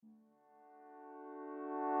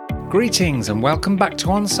Greetings and welcome back to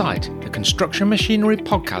OnSite, the construction machinery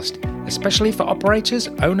podcast, especially for operators,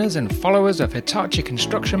 owners and followers of Hitachi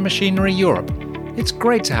Construction Machinery Europe. It's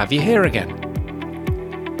great to have you here again.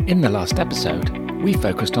 In the last episode, we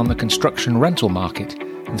focused on the construction rental market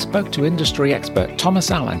and spoke to industry expert Thomas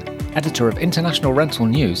Allen, editor of International Rental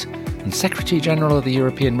News, and Secretary General of the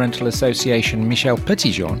European Rental Association Michel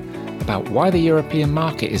Petitjean about why the European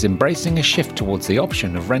market is embracing a shift towards the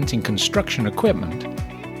option of renting construction equipment.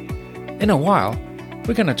 In a while,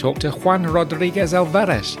 we're going to talk to Juan Rodriguez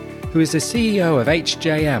Alvarez, who is the CEO of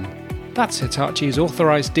HJM. That's Hitachi's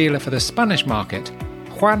authorized dealer for the Spanish market.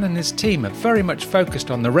 Juan and his team are very much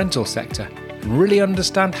focused on the rental sector and really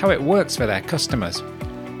understand how it works for their customers.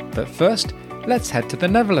 But first, let's head to the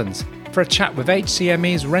Netherlands for a chat with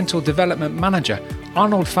HCME's rental development manager,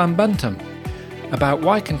 Arnold van Buntem, about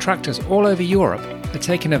why contractors all over Europe are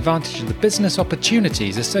taking advantage of the business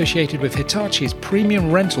opportunities associated with Hitachi's premium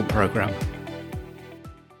rental program.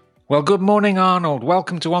 Well, good morning, Arnold.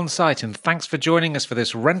 Welcome to OnSite and thanks for joining us for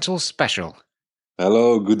this rental special.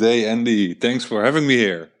 Hello, good day, Andy. Thanks for having me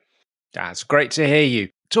here. That's great to hear you.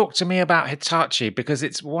 Talk to me about Hitachi because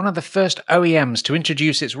it's one of the first OEMs to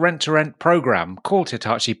introduce its rent-to-rent program, called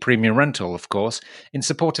Hitachi Premium Rental, of course, in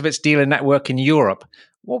support of its dealer network in Europe.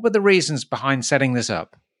 What were the reasons behind setting this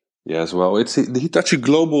up? Yes, well, it's the Hitachi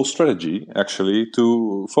global strategy, actually,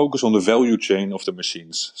 to focus on the value chain of the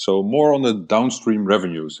machines. So more on the downstream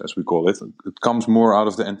revenues, as we call it. It comes more out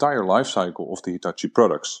of the entire life cycle of the Hitachi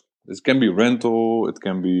products. It can be rental, it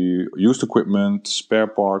can be used equipment, spare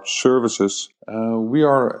parts, services. We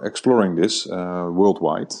are exploring this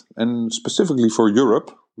worldwide. And specifically for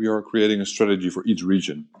Europe, we are creating a strategy for each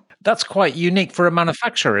region. That's quite unique for a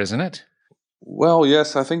manufacturer, isn't it? Well,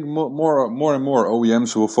 yes, I think more and more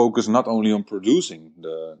OEMs will focus not only on producing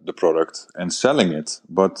the product and selling it,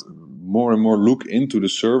 but more and more look into the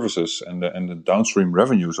services and the downstream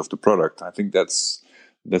revenues of the product. I think that's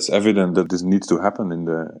evident that this needs to happen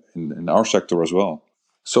in our sector as well.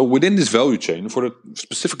 So within this value chain,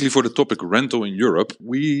 specifically for the topic rental in Europe,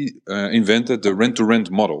 we invented the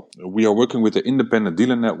rent-to-rent model. We are working with the independent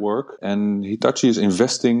dealer network, and Hitachi is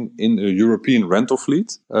investing in a European rental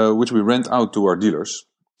fleet, which we rent out to our dealers,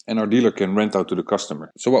 and our dealer can rent out to the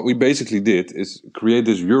customer. So what we basically did is create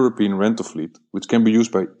this European rental fleet, which can be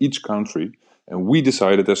used by each country. And we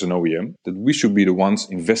decided as an OEM that we should be the ones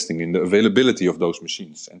investing in the availability of those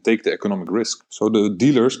machines and take the economic risk. So the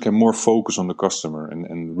dealers can more focus on the customer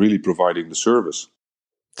and really providing the service.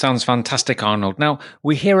 Sounds fantastic, Arnold. Now,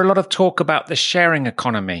 we hear a lot of talk about the sharing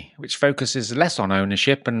economy, which focuses less on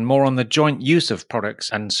ownership and more on the joint use of products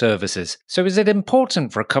and services. So is it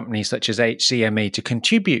important for a company such as HCME to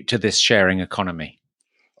contribute to this sharing economy?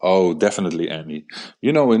 Oh, definitely, Andy.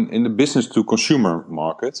 You know, in the business-to-consumer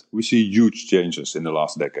market, we see huge changes in the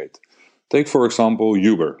last decade. Take, for example,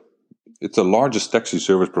 Uber. It's the largest taxi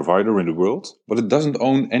service provider in the world, but it doesn't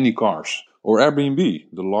own any cars. Or Airbnb,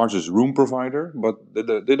 the largest room provider, but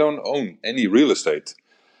they don't own any real estate.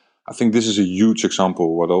 I think this is a huge example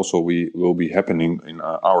of what also will be happening in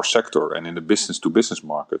our sector and in the business-to-business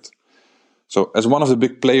market. So as one of the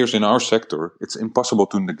big players in our sector, it's impossible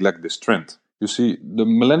to neglect this trend. You see, the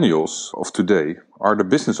millennials of today are the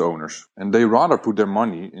business owners, and they rather put their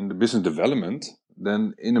money in the business development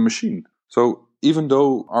than in a machine. So even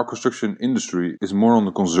though our construction industry is more on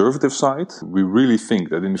the conservative side, we really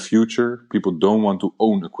think that in the future, people don't want to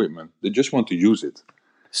own equipment. They just want to use it.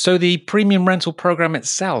 So the premium rental program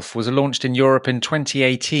itself was launched in Europe in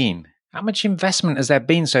 2018. How much investment has there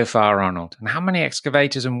been so far, Arnold? And how many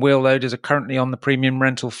excavators and wheel loaders are currently on the premium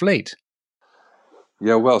rental fleet?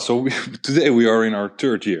 Yeah, well, so today we are in our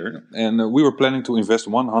third year, and we were planning to invest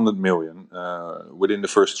 100 million within the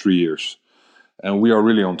first 3 years. And we are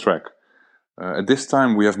really on track. At this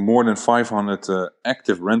time, we have more than 500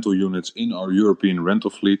 active rental units in our European rental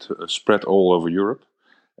fleet spread all over Europe,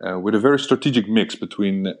 with a very strategic mix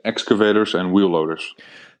between excavators and wheel loaders.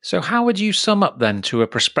 So how would you sum up then to a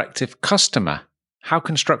prospective customer how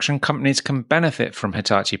construction companies can benefit from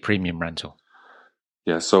Hitachi Premium Rental?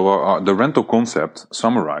 Yeah, so the rental concept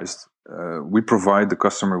summarized, we provide the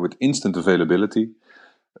customer with instant availability,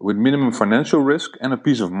 with minimum financial risk and a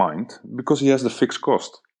peace of mind because he has the fixed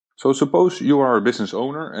cost. So suppose you are a business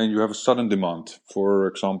owner and you have a sudden demand, for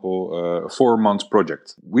example, a 4-month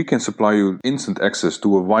project. We can supply you instant access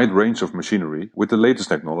to a wide range of machinery with the latest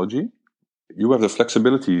technology. You have the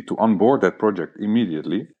flexibility to onboard that project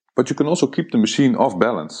immediately. But you can also keep the machine off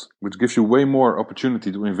balance, which gives you way more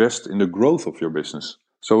opportunity to invest in the growth of your business.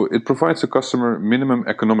 So it provides the customer minimum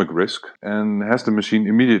economic risk and has the machine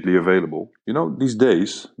immediately available. You know, these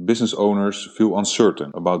days, business owners feel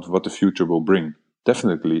uncertain about what the future will bring.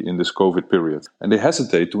 definitely in this COVID period. And they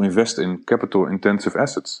hesitate to invest in capital-intensive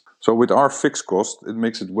assets. So with our fixed cost, it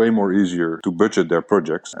makes it way more easier to budget their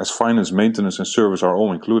projects, as finance, maintenance and service are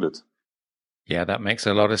all included. Yeah, that makes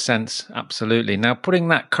a lot of sense. Absolutely. Now, putting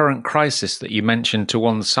that current crisis that you mentioned to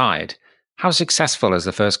one side, how successful has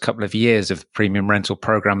the first couple of years of the premium rental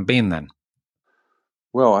program been then?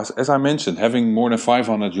 Well, as I mentioned, having more than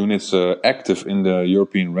 500 units active in the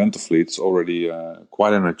European rental fleet is already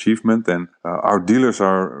quite an achievement, and our dealers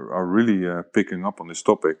are really picking up on this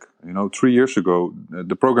topic. 3 years ago,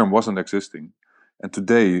 the program wasn't existing, and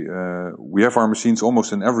today we have our machines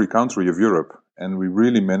almost in every country of Europe, and we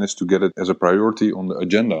really managed to get it as a priority on the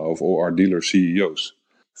agenda of all our dealer CEOs.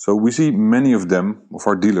 So we see many of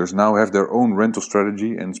our dealers now have their own rental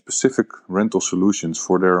strategy and specific rental solutions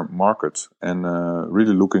for their market and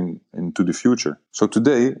really looking into the future. So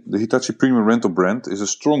today, the Hitachi Premium Rental brand is a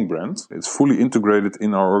strong brand. It's fully integrated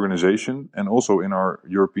in our organization and also in our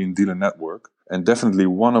European dealer network, and definitely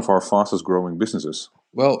one of our fastest growing businesses.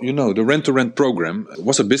 Well, the Rent-to-Rent program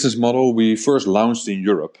was a business model we first launched in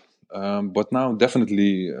Europe. But now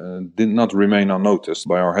definitely did not remain unnoticed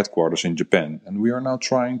by our headquarters in Japan. And we are now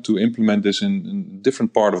trying to implement this in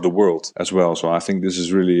different part of the world as well. So I think this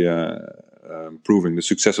is really proving the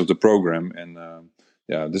success of the program. And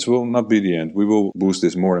this will not be the end. We will boost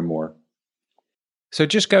this more and more. So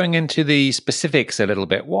just going into the specifics a little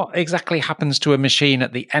bit, what exactly happens to a machine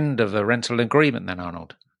at the end of a rental agreement then,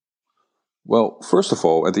 Arnold? Well, first of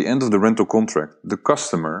all, at the end of the rental contract, the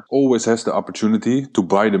customer always has the opportunity to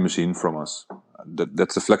buy the machine from us.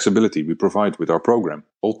 That's the flexibility we provide with our program.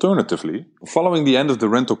 Alternatively, following the end of the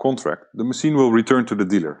rental contract, the machine will return to the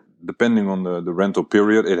dealer. Depending on the rental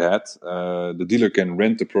period it had, the dealer can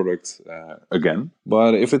rent the product again.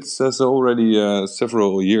 But if it says already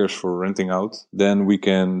several years for renting out, then we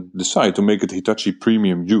can decide to make it Hitachi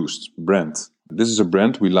Premium Used brand. This is a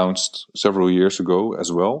brand we launched several years ago as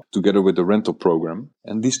well, together with the rental program.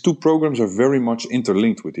 And these two programs are very much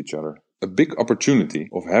interlinked with each other. A big opportunity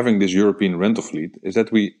of having this European rental fleet is that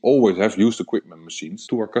we always have used equipment machines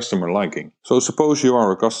to our customer liking. So suppose you are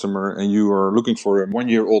a customer and you are looking for a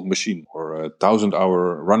 1-year-old machine or a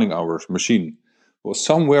 1,000-hour running hours machine. Well,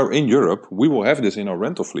 somewhere in Europe, we will have this in our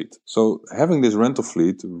rental fleet. So having this rental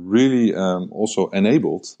fleet really also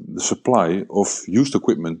enabled the supply of used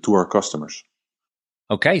equipment to our customers.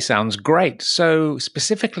 Okay, sounds great. So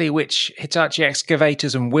specifically, which Hitachi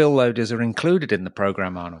excavators and wheel loaders are included in the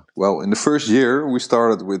program, Arnold? Well, in the first year, we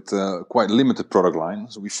started with quite limited product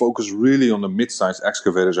lines. We focused really on the mid-size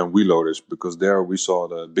excavators and wheel loaders because there we saw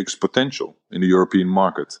the biggest potential in the European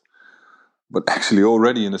market. But actually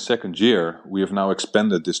already in the second year, we have now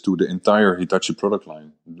expanded this to the entire Hitachi product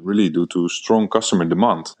line, really due to strong customer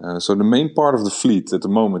demand. So the main part of the fleet at the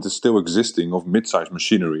moment is still existing of mid-size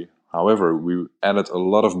machinery. However, we added a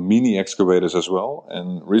lot of mini excavators as well,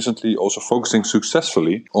 and recently also focusing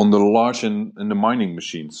successfully on the large and the mining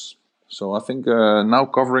machines. So I think now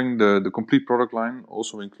covering the complete product line,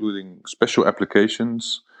 also including special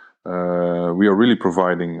applications, we are really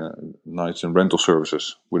providing nice and rental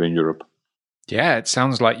services within Europe. Yeah, it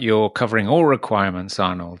sounds like you're covering all requirements,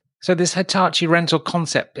 Arnold. So this Hitachi rental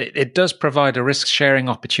concept, it does provide a risk-sharing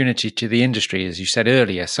opportunity to the industry, as you said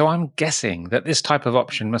earlier. So I'm guessing that this type of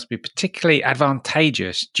option must be particularly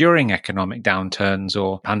advantageous during economic downturns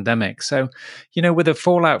or pandemics. So, with the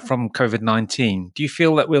fallout from COVID-19, do you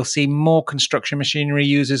feel that we'll see more construction machinery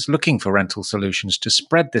users looking for rental solutions to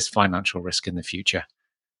spread this financial risk in the future?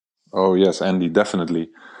 Oh, yes, Andy, definitely.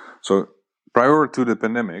 So prior to the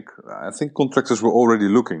pandemic, I think contractors were already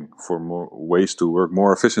looking for more ways to work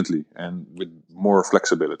more efficiently and with more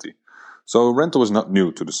flexibility. So rental is not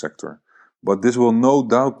new to the sector, but this will no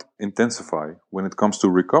doubt intensify when it comes to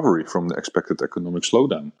recovery from the expected economic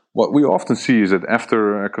slowdown. What we often see is that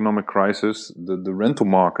after economic crisis, the rental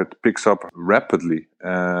market picks up rapidly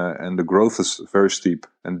and the growth is very steep.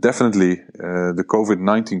 And definitely the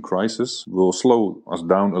COVID-19 crisis will slow us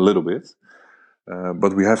down a little bit.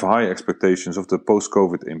 But we have high expectations of the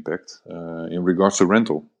post-COVID impact in regards to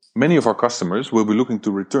rental. Many of our customers will be looking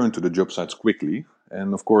to return to the job sites quickly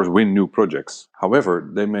and, of course, win new projects. However,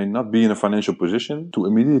 they may not be in a financial position to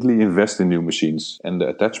immediately invest in new machines and the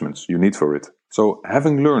attachments you need for it. So,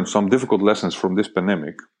 having learned some difficult lessons from this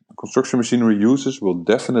pandemic, construction machinery users will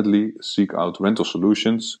definitely seek out rental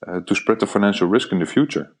solutions to spread the financial risk in the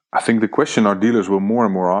future. I think the question our dealers will more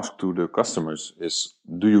and more ask to the customers is,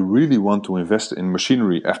 do you really want to invest in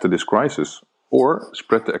machinery after this crisis or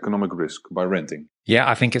spread the economic risk by renting? Yeah,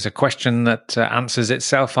 I think it's a question that answers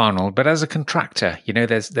itself, Arnold. But as a contractor,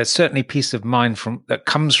 there's certainly peace of mind that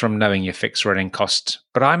comes from knowing your fixed running costs.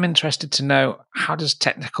 But I'm interested to know, how does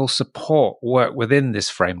technical support work within this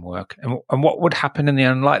framework, and what would happen in the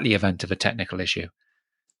unlikely event of a technical issue?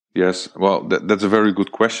 Yes, well, that's a very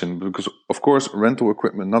good question, because, of course, rental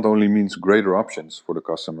equipment not only means greater options for the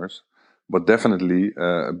customers, but definitely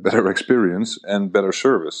a better experience and better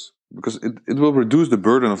service, because it will reduce the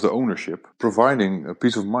burden of the ownership, providing a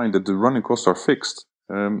peace of mind that the running costs are fixed.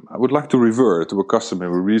 I would like to revert to a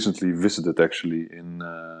customer we recently visited, actually, in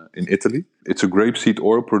Italy. It's a grapeseed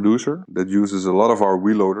oil producer that uses a lot of our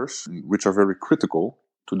wheel loaders, which are very critical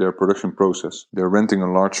to their production process. They're renting a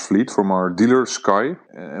large fleet from our dealer Sky,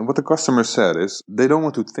 and what the customer said is they don't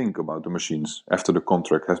want to think about the machines after the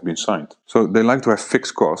contract has been signed. So they like to have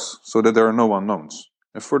fixed costs so that there are no unknowns.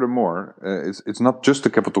 And furthermore, it's not just the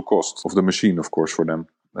capital cost of the machine, of course, for them.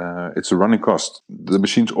 It's a running cost. The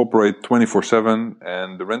machines operate 24/7,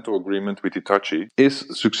 and the rental agreement with Hitachi is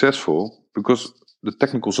successful because the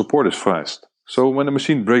technical support is fast. So when the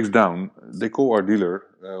machine breaks down, they call our dealer,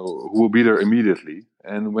 who will be there immediately.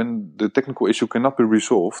 And when the technical issue cannot be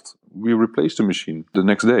resolved, we replace the machine the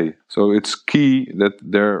next day. So it's key that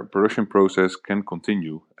their production process can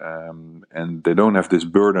continue, and they don't have this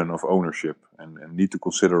burden of ownership and need to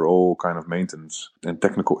consider all kind of maintenance and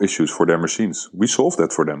technical issues for their machines. We solve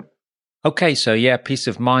that for them. Okay, so yeah, peace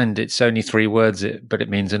of mind, it's only 3 words, but it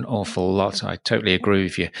means an awful lot. I totally agree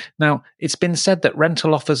with you. Now, it's been said that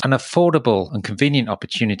rental offers an affordable and convenient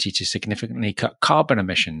opportunity to significantly cut carbon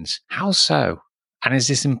emissions. How so? And is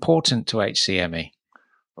this important to HCME?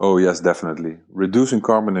 Oh, yes, definitely. Reducing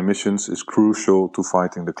carbon emissions is crucial to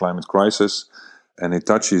fighting the climate crisis, and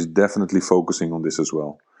Hitachi is definitely focusing on this as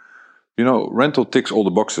well. Rental ticks all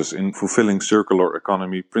the boxes in fulfilling circular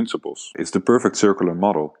economy principles. It's the perfect circular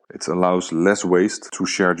model. It allows less waste through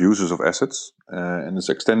shared uses of assets, and it's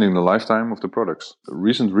extending the lifetime of the products.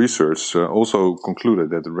 Recent research also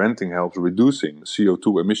concluded that renting helps reducing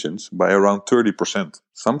CO2 emissions by around 30%,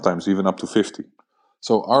 sometimes even up to 50%.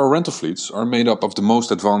 So our rental fleets are made up of the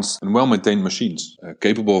most advanced and well-maintained machines,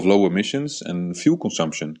 capable of low emissions and fuel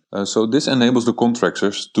consumption. So this enables the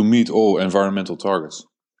contractors to meet all environmental targets.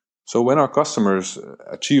 So when our customers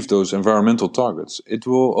achieve those environmental targets, it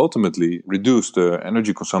will ultimately reduce the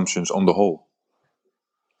energy consumptions on the whole.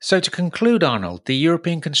 So to conclude, Arnold, the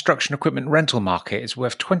European construction equipment rental market is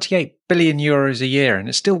worth 28 billion euros a year, and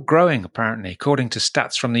it's still growing, apparently, according to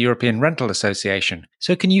stats from the European Rental Association.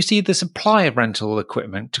 So can you see the supply of rental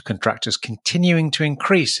equipment to contractors continuing to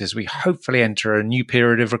increase as we hopefully enter a new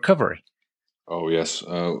period of recovery? Oh, yes.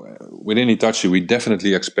 Within Hitachi, we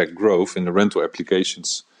definitely expect growth in the rental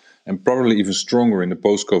applications, and probably even stronger in the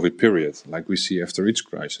post-COVID period, like we see after each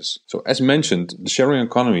crisis. So as mentioned, the sharing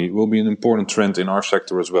economy will be an important trend in our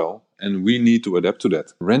sector as well, and we need to adapt to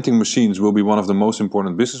that. Renting machines will be one of the most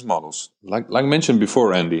important business models. Like mentioned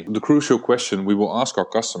before, Andy, the crucial question we will ask our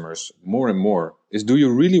customers more and more is, do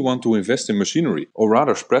you really want to invest in machinery, or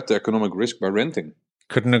rather spread the economic risk by renting?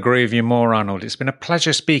 Couldn't agree with you more, Arnold. It's been a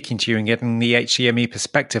pleasure speaking to you and getting the HCME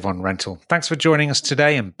perspective on rental. Thanks for joining us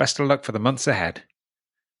today, and best of luck for the months ahead.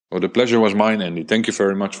 Well, the pleasure was mine, Andy. Thank you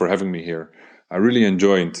very much for having me here. I really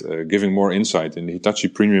enjoyed giving more insight in the Hitachi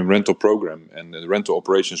Premium Rental Program and the rental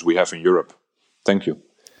operations we have in Europe. Thank you.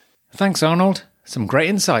 Thanks, Arnold. Some great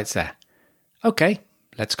insights there. Okay,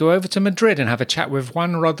 let's go over to Madrid and have a chat with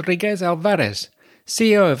Juan Rodriguez Alvarez,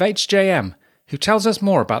 CEO of HJM, who tells us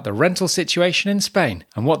more about the rental situation in Spain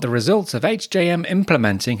and what the results of HJM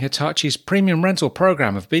implementing Hitachi's Premium Rental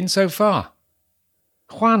Program have been so far.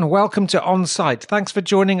 Juan, welcome to On Site. Thanks for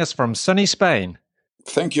joining us from sunny Spain.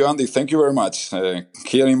 Thank you, Andy. Thank you very much.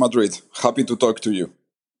 Here in Madrid. Happy to talk to you.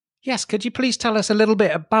 Yes, could you please tell us a little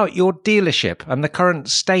bit about your dealership and the current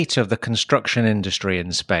state of the construction industry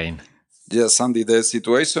in Spain? Yes, Andy, the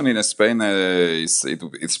situation in Spain,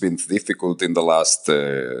 it's been difficult in the last,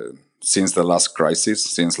 since the last crisis,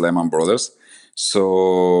 since Lehman Brothers.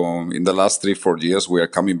 So in the last 3-4 years, we are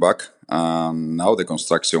coming back. And now the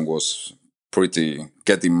construction was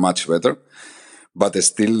getting much better, but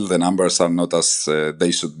still the numbers are not as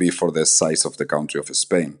they should be for the size of the country of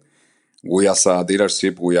Spain. We as a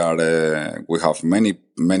dealership, we have many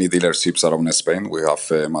dealerships around Spain. We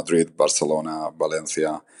have Madrid, Barcelona,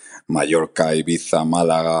 Valencia, Mallorca, Ibiza,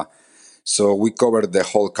 Malaga. So we cover the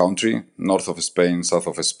whole country, north of Spain, south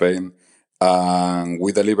of Spain, and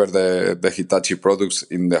we deliver the Hitachi products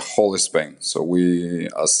in the whole Spain. So we,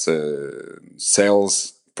 as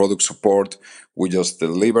sales, product support, we just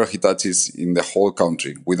deliver Hitachis in the whole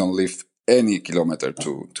country. We don't leave any kilometer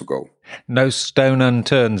to go. No stone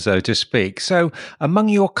unturned, so to speak. So among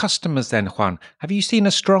your customers then, Juan, have you seen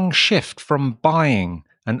a strong shift from buying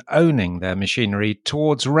and owning their machinery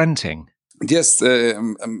towards renting? Yes,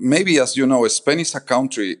 maybe as you know, Spain is a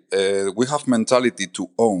country, we have mentality to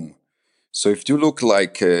own. So if you look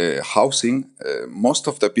like housing, most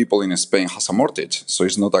of the people in Spain has a mortgage. So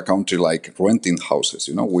it's not a country like renting houses,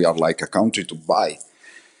 we are like a country to buy.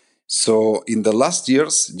 So in the last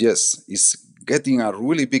years, yes, it's getting a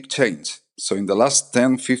really big change. So in the last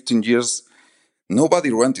 10, 15 years, nobody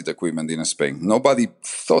rented equipment in Spain. Nobody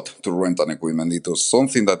thought to rent an equipment. It was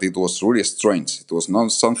something that it was really strange. It was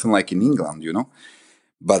not something like in England,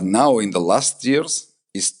 But now in the last years,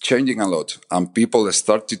 it's changing a lot. And people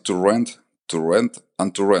started to rent.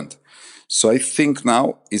 So I think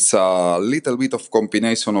now it's a little bit of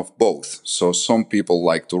combination of both. So some people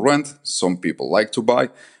like to rent, some people like to buy,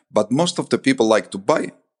 but most of the people like to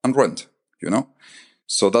buy and rent,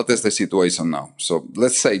 So that is the situation now. So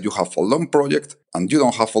let's say you have a long project and you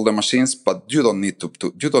don't have all the machines, but you don't need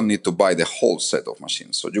to buy the whole set of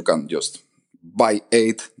machines. So you can just buy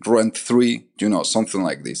 8, rent 3, something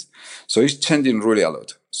like this. So it's changing really a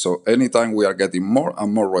lot. So anytime we are getting more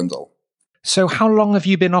and more rental. So how long have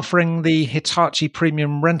you been offering the Hitachi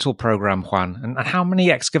Premium Rental Program, Juan? And how many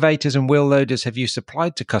excavators and wheel loaders have you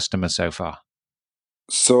supplied to customers so far?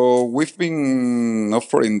 So we've been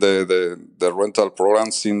offering the rental program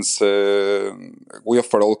since we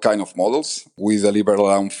offer all kind of models. We deliver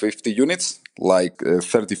around 50 units, like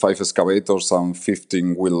 35 excavators and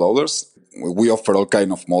 15 wheel loaders. We offer all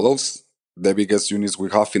kind of models. The biggest units we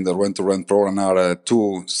have in the rent-to-rent program are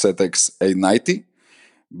 2 ZX 890.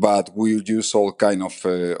 But we use all kind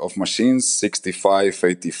of machines, 65,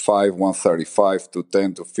 85, 135,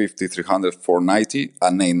 210, 250, 300, 490,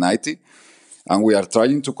 and 890. And we are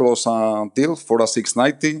trying to close a deal for a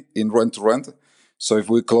 690 in rent-to-rent. So if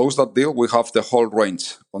we close that deal, we have the whole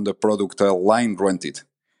range on the product line rented.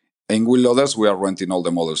 In wheel loaders, we are renting all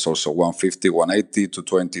the models also, 150, 180,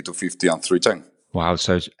 220, 250, and 310. Wow,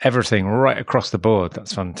 so everything right across the board.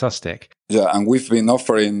 That's fantastic. Yeah, and we've been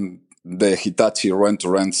offering the Hitachi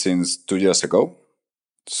rent-to-rent since 2 years ago.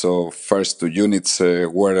 So first 2 units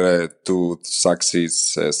were 2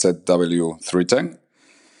 Saxys ZW310.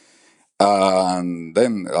 And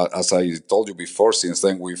then, as I told you before, since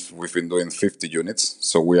then we've been doing 50 units.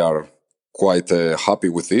 So we are quite happy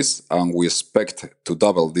with this, and we expect to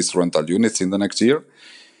double these rental units in the next year.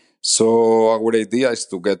 So our idea is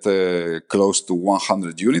to get close to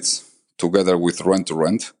 100 units together with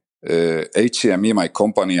rent-to-rent. HEME, my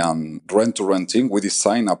company, and rent-to-rent team, we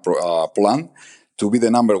designed a plan to be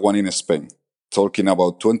the number 1 in Spain, talking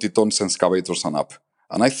about 20 tons excavators and up.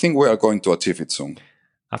 And I think we are going to achieve it soon.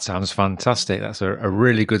 That sounds fantastic. That's a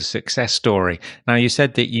really good success story. Now, you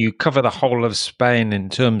said that you cover the whole of Spain in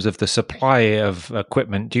terms of the supply of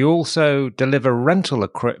equipment. Do you also deliver rental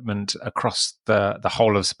equipment across the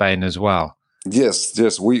whole of Spain as well?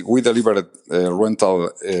 Yes. We deliver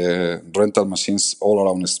rental machines all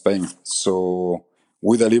around Spain. So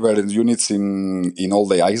we deliver units in all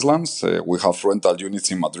the islands. We have rental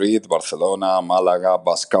units in Madrid, Barcelona, Malaga,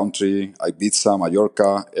 Basque Country, Ibiza,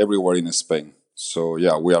 Mallorca, everywhere in Spain. So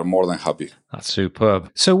yeah, we are more than happy. That's superb.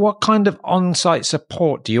 So what kind of on-site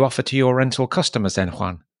support do you offer to your rental customers then,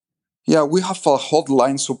 Juan? Yeah, we have a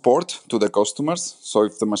hotline support to the customers. So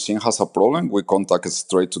if the machine has a problem, we contact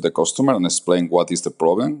straight to the customer and explain what is the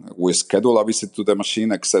problem. We schedule a visit to the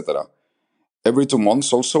machine, etc. Every 2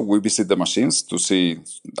 months also, we visit the machines to see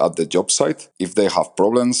at the job site if they have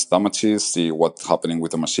problems, damages, see what's happening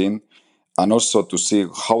with the machine, and also to see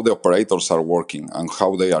how the operators are working and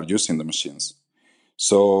how they are using the machines.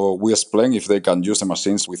 So we explain if they can use the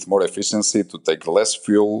machines with more efficiency to take less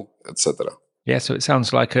fuel, etc. Yeah, so it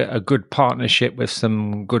sounds like a good partnership with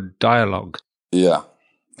some good dialogue. Yeah,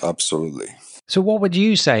 absolutely. So what would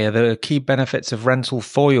you say are the key benefits of rental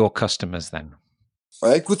for your customers then?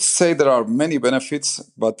 I could say there are many benefits,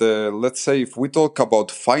 but let's say if we talk about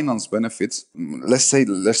finance benefits,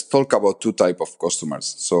 let's talk about 2 types of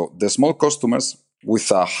customers. So the small customers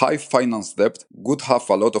with a high finance debt would have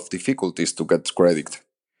a lot of difficulties to get credit.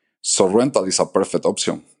 So rental is a perfect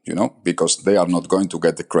option, because they are not going to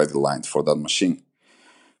get the credit line for that machine.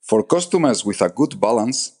 For customers with a good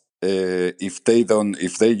balance, if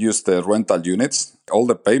they use the rental units, all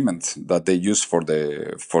the payments that they use for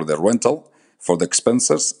the rental, for the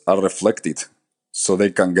expenses, are reflected. So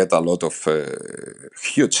they can get a lot of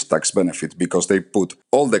huge tax benefit because they put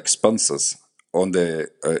all the expenses on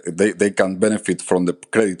they can benefit from the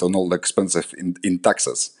credit on all the expenses in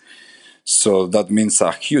taxes. So that means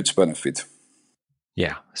a huge benefit.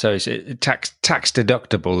 Yeah, so it's tax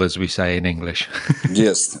deductible, as we say in English.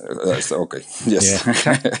 Yes, okay. Yes.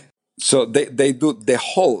 Yeah. So they do the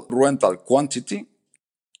whole rental quantity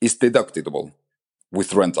is deductible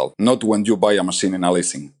with rental, not when you buy a machine in a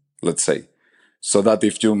leasing, let's say. So that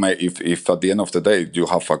if at the end of the day you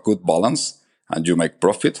have a good balance and you make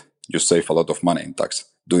profit, you save a lot of money in tax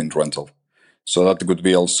doing rental. So that could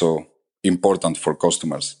be also important for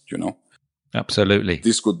customers, Absolutely.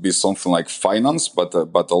 This could be something like finance,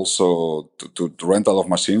 but also to rental of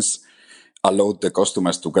machines allow the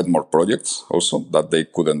customers to get more projects also that they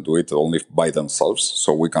couldn't do it only by themselves.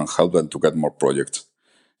 So we can help them to get more projects.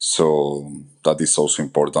 So that is also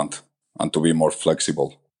important, and to be more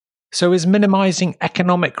flexible. So is minimizing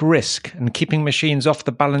economic risk and keeping machines off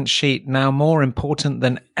the balance sheet now more important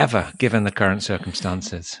than ever, given the current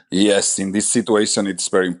circumstances? Yes, in this situation, it's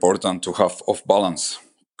very important to have off balance.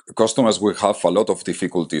 Customers will have a lot of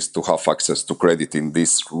difficulties to have access to credit in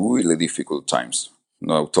these really difficult times.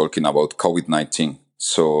 Now talking about COVID-19.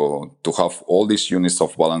 So to have all these units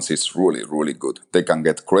of balance is really, really good. They can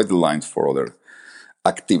get credit lines for other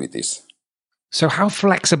activities. So how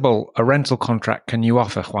flexible a rental contract can you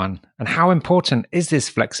offer, Juan? And how important is this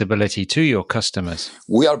flexibility to your customers?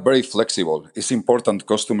 We are very flexible. It's important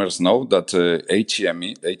customers know that HAM,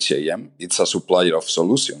 it's a supplier of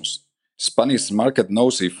solutions. Spanish market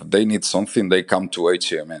knows if they need something, they come to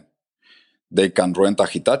HAM. They can rent a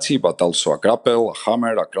Hitachi, but also a grapple, a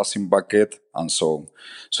hammer, a crushing bucket, and so on.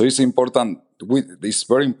 So it's important. It's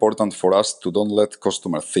very important for us to don't let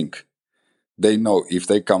customers think. They know if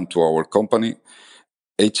they come to our company,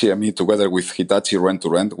 HME together with Hitachi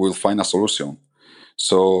rent-to-rent will find a solution.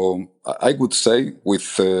 So I would say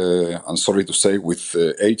with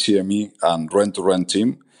HME and rent-to-rent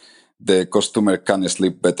team, the customer can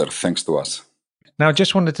sleep better thanks to us. Now, I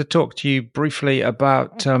just wanted to talk to you briefly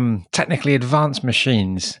about technically advanced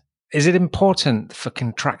machines. Is it important for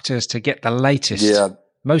contractors to get the latest,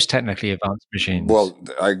 most technically advanced machines? Well,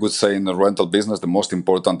 I would say in the rental business, the most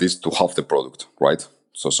important is to have the product, right?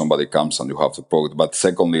 So somebody comes and you have the product. But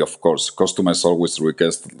secondly, of course, customers always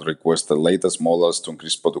request the latest models to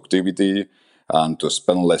increase productivity and to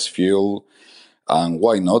spend less fuel. And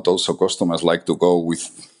why not? Also, customers like to go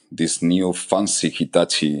with this new fancy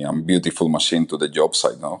Hitachi and beautiful machine to the job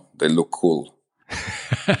site. No, they look cool.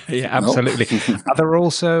 Yeah, absolutely. Are there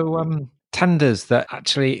also tenders that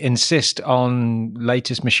actually insist on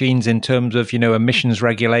latest machines in terms of, emissions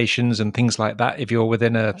regulations and things like that if you're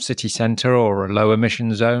within a city centre or a low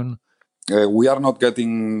emission zone? We are not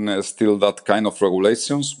getting still that kind of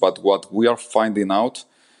regulations, but what we are finding out,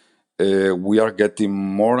 we are getting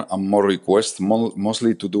more and more requests,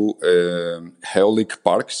 mostly to do eolic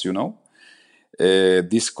parks,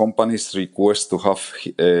 These companies request to have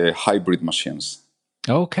hybrid machines.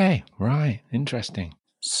 Okay, right. Interesting.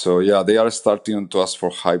 So yeah, they are starting to ask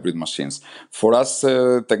for hybrid machines. For us,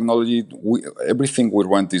 technology, everything we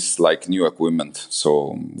rent is like new equipment.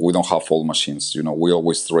 So we don't have old machines. We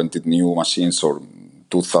always rented new machines or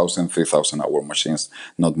 2,000, 3,000 hour machines,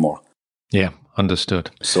 not more. Yeah,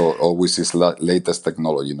 understood. So always is latest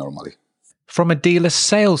technology normally. From a dealer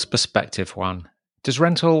sales perspective, Juan, does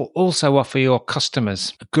rental also offer your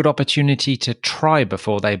customers a good opportunity to try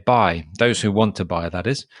before they buy? Those who want to buy, that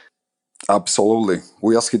is. Absolutely.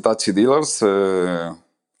 We as Hitachi dealers,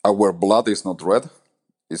 our blood is not red,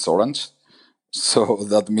 it's orange. So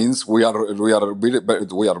that means we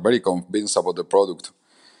are very convinced about the product.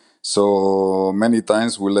 So many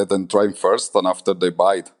times we let them try first, and after they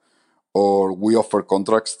buy it, or we offer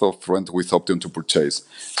contracts of rent with option to purchase.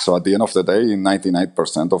 So at the end of the day,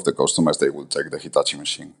 99% of the customers, they will take the Hitachi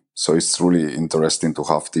machine. So it's really interesting to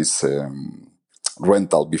have this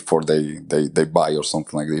rental before they buy or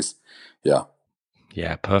something like this. Yeah.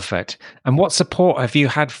 Yeah, perfect. And what support have you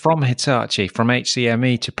had from Hitachi, from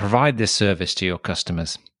HCME, to provide this service to your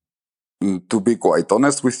customers? To be quite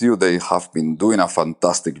honest with you, they have been doing a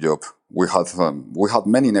fantastic job. We had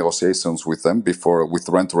many negotiations with them with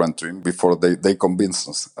rent-to-rent team before they convinced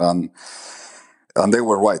us, and they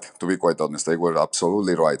were right. To be quite honest, they were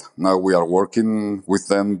absolutely right. Now we are working with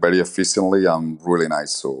them very efficiently and really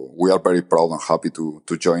nice. So we are very proud and happy to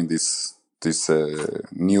join this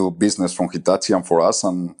new business from Hitachi and for us,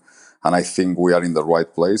 and I think we are in the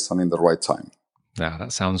right place and in the right time. Yeah,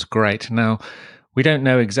 that sounds great. Now, we don't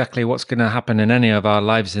know exactly what's going to happen in any of our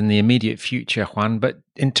lives in the immediate future, Juan, but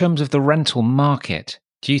in terms of the rental market,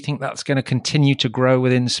 do you think that's going to continue to grow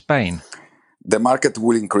within Spain? The market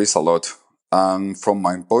will increase a lot. And from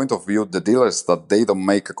my point of view, the dealers that they don't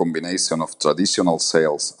make a combination of traditional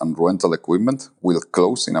sales and rental equipment will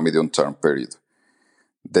close in a medium-term period.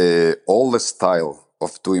 The old style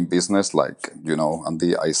of doing business, like,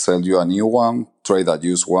 and I sell you a new one, trade a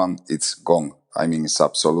used one, it's gone. I mean, it's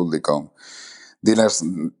absolutely gone. Dealers,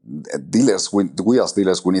 we as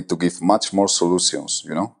dealers, we need to give much more solutions.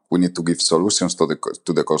 We need to give solutions to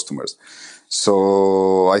the customers.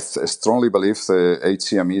 So I strongly believe the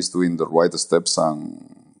HCME is doing the right steps,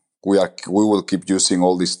 and we will keep using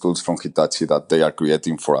all these tools from Hitachi that they are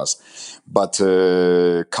creating for us. But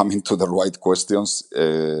coming to the right questions,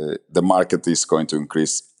 the market is going to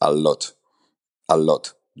increase a lot.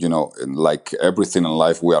 Like everything in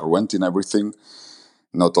life, we are renting everything.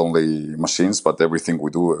 Not only machines, but everything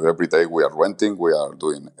we do every day, we are renting, we are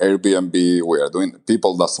doing Airbnb,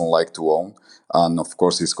 people doesn't like to own. And of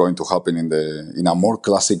course, it's going to happen in a more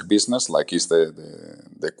classic business, like is the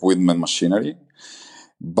equipment machinery.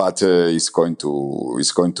 But it's going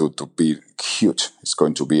to be huge. It's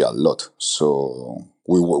going to be a lot. So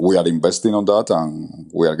we are investing on that,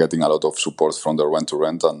 and we are getting a lot of support from the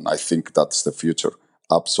rent-to-rent. And I think that's the future.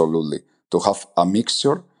 Absolutely. To have a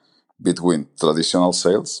mixture between traditional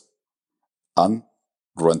sales and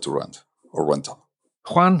rent-to-rent or rental.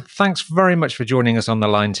 Juan, thanks very much for joining us on the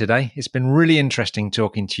line today. It's been really interesting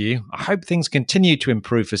talking to you. I hope things continue to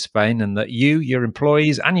improve for Spain and that you, your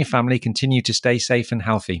employees and your family continue to stay safe and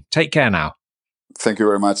healthy. Take care now. Thank you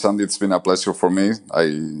very much, Andy. It's been a pleasure for me.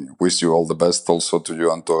 I wish you all the best also to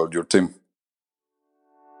you and to your team.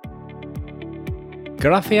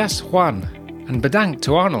 Gracias, Juan. And bedankt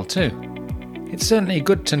to Arnold too. It's certainly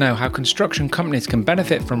good to know how construction companies can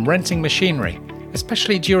benefit from renting machinery,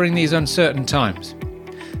 especially during these uncertain times.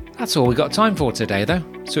 That's all we got time for today though,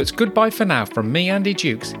 so it's goodbye for now from me, Andy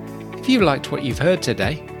Dukes. If you liked what you've heard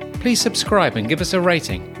today, please subscribe and give us a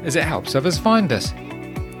rating, as it helps others find us.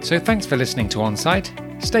 So thanks for listening to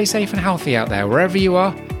OnSite. Stay safe and healthy out there wherever you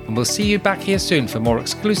are, and we'll see you back here soon for more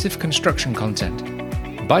exclusive construction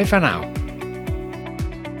content. Bye for now.